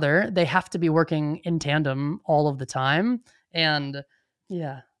or the other. They have to be working in tandem all of the time. And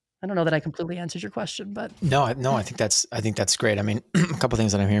yeah, I don't know that I completely answered your question, but no, I think that's great. I mean, a couple of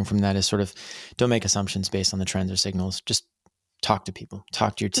things that I'm hearing from that is sort of don't make assumptions based on the trends or signals. Just talk to people,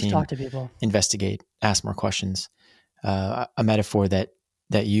 talk to your team, talk to people, investigate, ask more questions. A metaphor that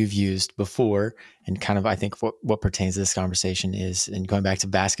you've used before, and kind of I think what pertains to this conversation is, and going back to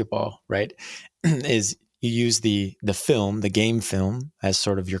basketball, right, is you use the game film as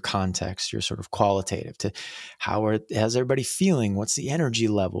sort of your context, your sort of qualitative to how's everybody feeling? What's the energy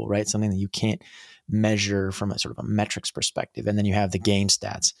level, right? Something that you can't measure from a sort of a metrics perspective. And then you have the game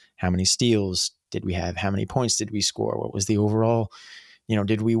stats. How many steals did we have? How many points did we score? What was the overall,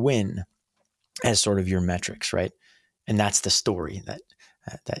 did we win, as sort of your metrics, right? And that's the story that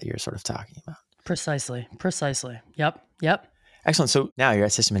you're sort of talking about. Precisely. Yep. Excellent. So now you're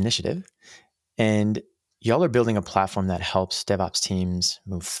at System Initiative, and y'all are building a platform that helps DevOps teams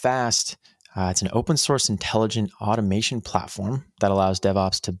move fast. It's an open source intelligent automation platform that allows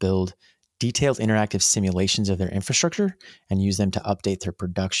DevOps to build detailed interactive simulations of their infrastructure and use them to update their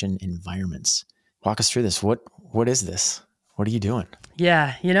production environments. Walk us through this. What is this? What are you doing?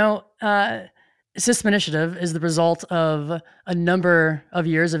 Yeah, System Initiative is the result of a number of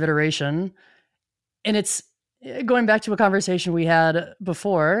years of iteration. And it's going back to a conversation we had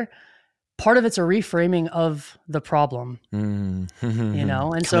before. Part of it's a reframing of the problem, and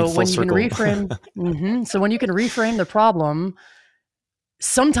so when you can reframe, so when you can reframe the problem,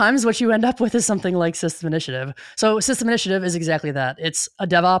 sometimes what you end up with is something like System Initiative. So System Initiative is exactly that. It's a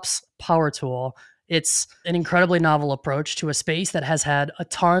DevOps power tool. It's an incredibly novel approach to a space that has had a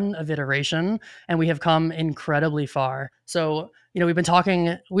ton of iteration, and we have come incredibly far. So, we have been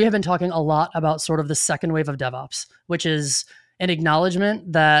talking a lot about sort of the second wave of DevOps, which is an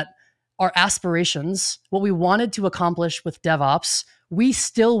acknowledgement that our aspirations, what we wanted to accomplish with DevOps, we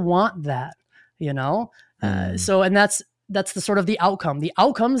still want that, So, and that's the sort of the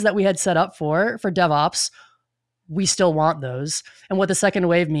outcomes that we had set up for DevOps. We still want those. And what the second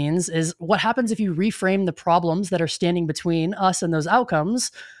wave means is what happens if you reframe the problems that are standing between us and those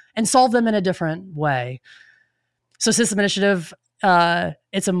outcomes and solve them in a different way. So System Initiative,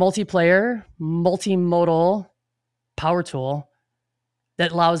 it's a multiplayer, multimodal power tool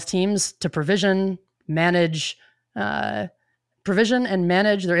that allows teams to provision and manage their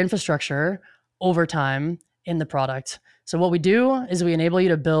infrastructure over time in the product. So what we do is we enable you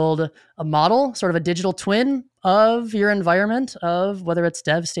to build a model, sort of a digital twin of your environment, of whether it's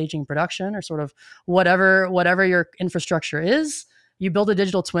dev, staging, production, or sort of whatever your infrastructure is. You build a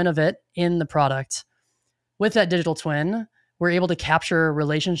digital twin of it in the product. With that digital twin, we're able to capture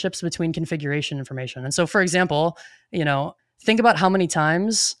relationships between configuration information. And so, for example, think about how many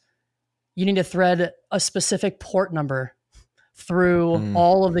times you need to thread a specific port number through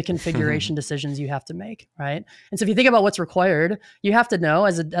all of the configuration decisions you have to make, right? And so if you think about what's required, you have to know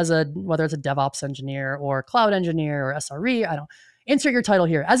as a whether it's a DevOps engineer or cloud engineer or SRE, insert your title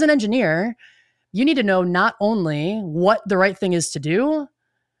here. As an engineer, you need to know not only what the right thing is to do,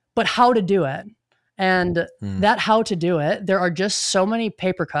 but how to do it. And that how to do it, there are just so many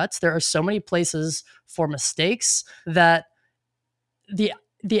paper cuts. There are so many places for mistakes that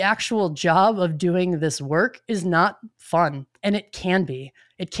the actual job of doing this work is not fun. And it can be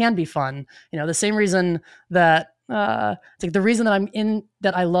fun. The same reason that it's like the reason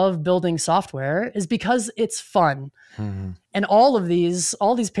that I love building software is because it's fun. And all these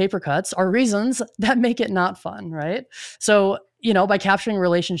paper cuts are reasons that make it not fun, right? So, by capturing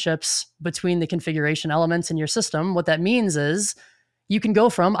relationships between the configuration elements in your system, what that means is you can go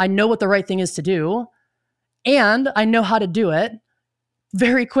from, I know what the right thing is to do, and I know how to do it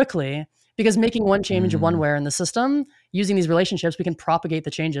very quickly, because making one change one-where in the system, using these relationships, we can propagate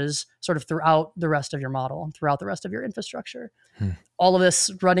the changes sort of throughout the rest of your model and throughout the rest of your infrastructure. All of this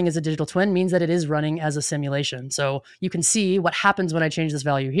running as a digital twin means that it is running as a simulation. So you can see what happens when I change this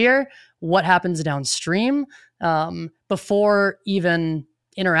value here, what happens downstream, before even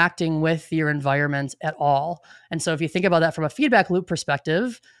interacting with your environment at all. And so if you think about that from a feedback loop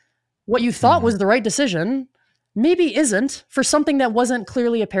perspective, what you thought was the right decision maybe isn't for something that wasn't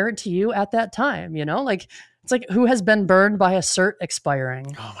clearly apparent to you at that time. Like It's like, who has been burned by a cert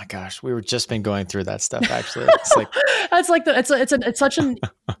expiring? Oh my gosh, we were just been going through that stuff actually. It's like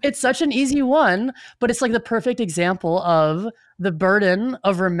it's such an easy one, but it's like the perfect example of the burden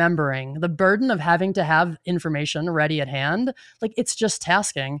of remembering, the burden of having to have information ready at hand. Like, it's just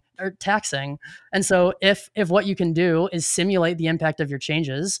taxing. And so if what you can do is simulate the impact of your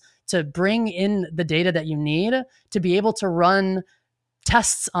changes to bring in the data that you need to be able to run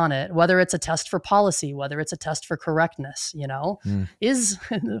tests on it, whether it's a test for policy, whether it's a test for correctness, is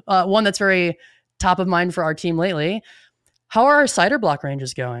one that's very top of mind for our team lately. How are our cider block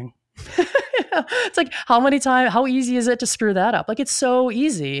ranges going? It's like, how easy is it to screw that up? Like, it's so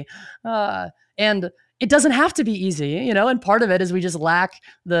easy. And it doesn't have to be easy, and part of it is we just lack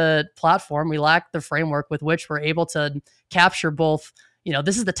the platform. We lack the framework with which we're able to capture both,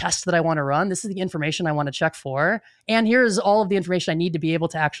 this is the test that I want to run. This is the information I want to check for. And here's all of the information I need to be able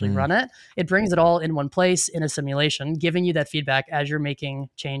to actually run it. It brings it all in one place in a simulation, giving you that feedback as you're making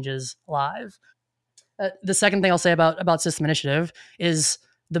changes live. The second thing I'll say about System Initiative is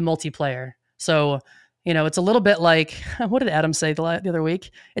the multiplayer. So, it's a little bit like, what did Adam say the other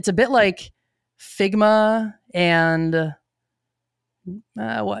week? It's a bit like Figma and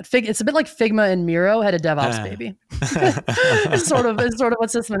it's a bit like Figma and Miro had a DevOps baby. It's sort of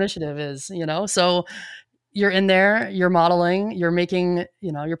what System Initiative is, So you're in there, you're modeling, you're making,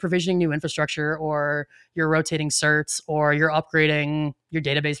 you're provisioning new infrastructure, or you're rotating certs, or you're upgrading your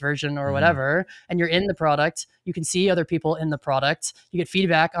database version or whatever, and you're in the product. You can see other people in the product. You get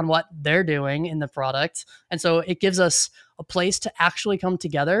feedback on what they're doing in the product. And so it gives us a place to actually come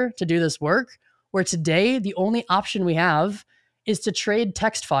together to do this work, where today the only option we have is to trade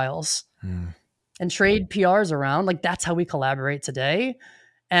text files and trade PRs around. Like, that's how we collaborate today.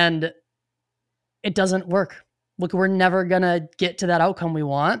 And it doesn't work. Look, we're never going to get to that outcome we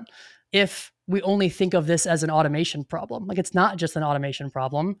want if we only think of this as an automation problem. Like, it's not just an automation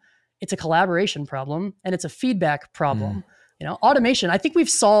problem. It's a collaboration problem, and it's a feedback problem. Automation, I think we've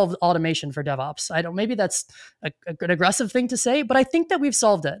solved automation for DevOps. Maybe that's an aggressive thing to say, but I think that we've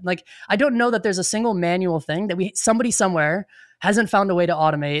solved it. Like, I don't know that there's a single manual thing that somebody somewhere hasn't found a way to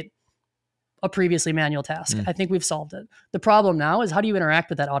automate a previously manual task. I think we've solved it. The problem now is, how do you interact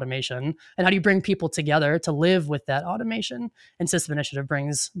with that automation, and how do you bring people together to live with that automation? And System Initiative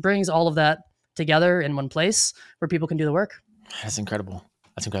brings all of that together in one place where people can do the work. That's incredible.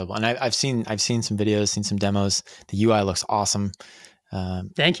 And I've seen some videos, seen some demos. The UI looks awesome.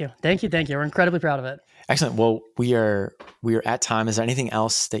 Thank you. We're incredibly proud of it. Excellent. Well, we are at time. Is there anything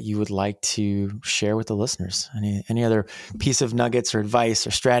else that you would like to share with the listeners? Any other piece of nuggets or advice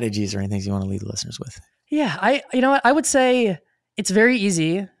or strategies or anything you want to leave the listeners with? Yeah, I would say it's very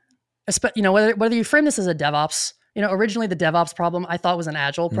easy. Whether you frame this as a DevOps, originally the DevOps problem I thought was an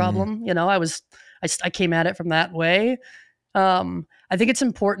Agile problem. I came at it from that way. I think it's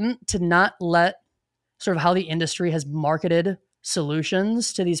important to not let sort of how the industry has marketed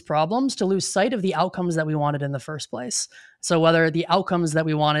solutions to these problems to lose sight of the outcomes that we wanted in the first place. So whether the outcomes that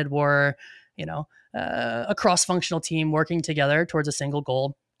we wanted were, a cross-functional team working together towards a single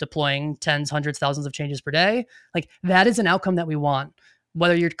goal, deploying tens, hundreds, thousands of changes per day, like, that is an outcome that we want.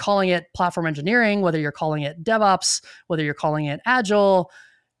 Whether you're calling it platform engineering, whether you're calling it DevOps, whether you're calling it Agile,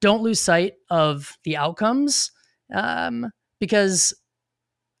 don't lose sight of the outcomes, because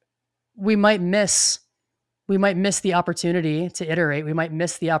we might miss the opportunity to iterate. We might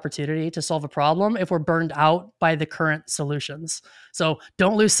miss the opportunity to solve a problem if we're burned out by the current solutions. So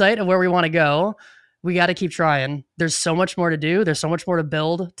don't lose sight of where we want to go. We got to keep trying. There's so much more to do. There's so much more to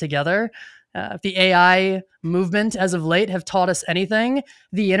build together. If the AI movement as of late have taught us anything,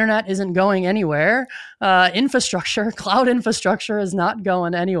 the internet isn't going anywhere. Cloud infrastructure is not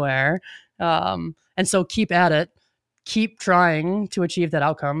going anywhere. And so keep at it. Keep trying to achieve that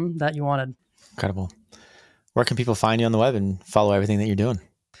outcome that you wanted. Incredible. Where can people find you on the web and follow everything that you're doing?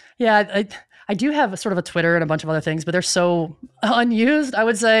 Yeah, I do have sort of a Twitter and a bunch of other things, but they're so unused. I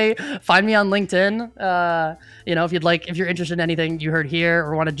would say find me on LinkedIn. If you're interested in anything you heard here,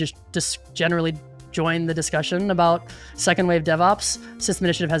 or want to just generally join the discussion about second wave DevOps, System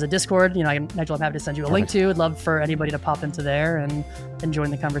Initiative has a Discord. Nigel, I'm happy to send you a link to. I'd love for anybody to pop into there and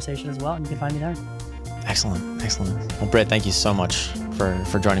join the conversation as well. And you can find me there. Excellent. Well, Brit, thank you so much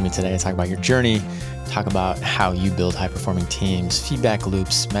for joining me today to talk about your journey, talk about how you build high-performing teams, feedback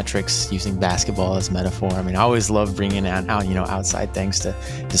loops, metrics, using basketball as metaphor. I always love bringing out outside things to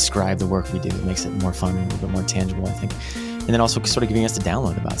describe the work we do. It makes it more fun and a little bit more tangible, I think. And then also sort of giving us the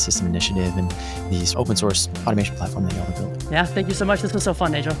download about System Initiative and these open source automation platform that y'all have built. Yeah, thank you so much. This was so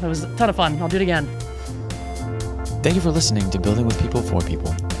fun, Nigel. It was a ton of fun. I'll do it again. Thank you for listening to Building with People for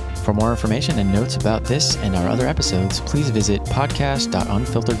People. For more information and notes about this and our other episodes, please visit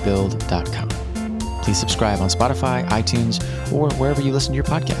podcast.unfilteredbuild.com. Please subscribe on Spotify, iTunes, or wherever you listen to your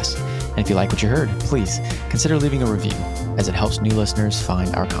podcasts. And if you like what you heard, please consider leaving a review, as it helps new listeners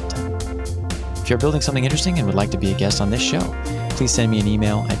find our content. If you're building something interesting and would like to be a guest on this show, please send me an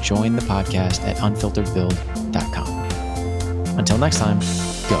email at jointhepodcast@unfilteredbuild.com. Until next time,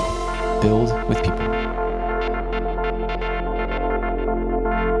 go build with people.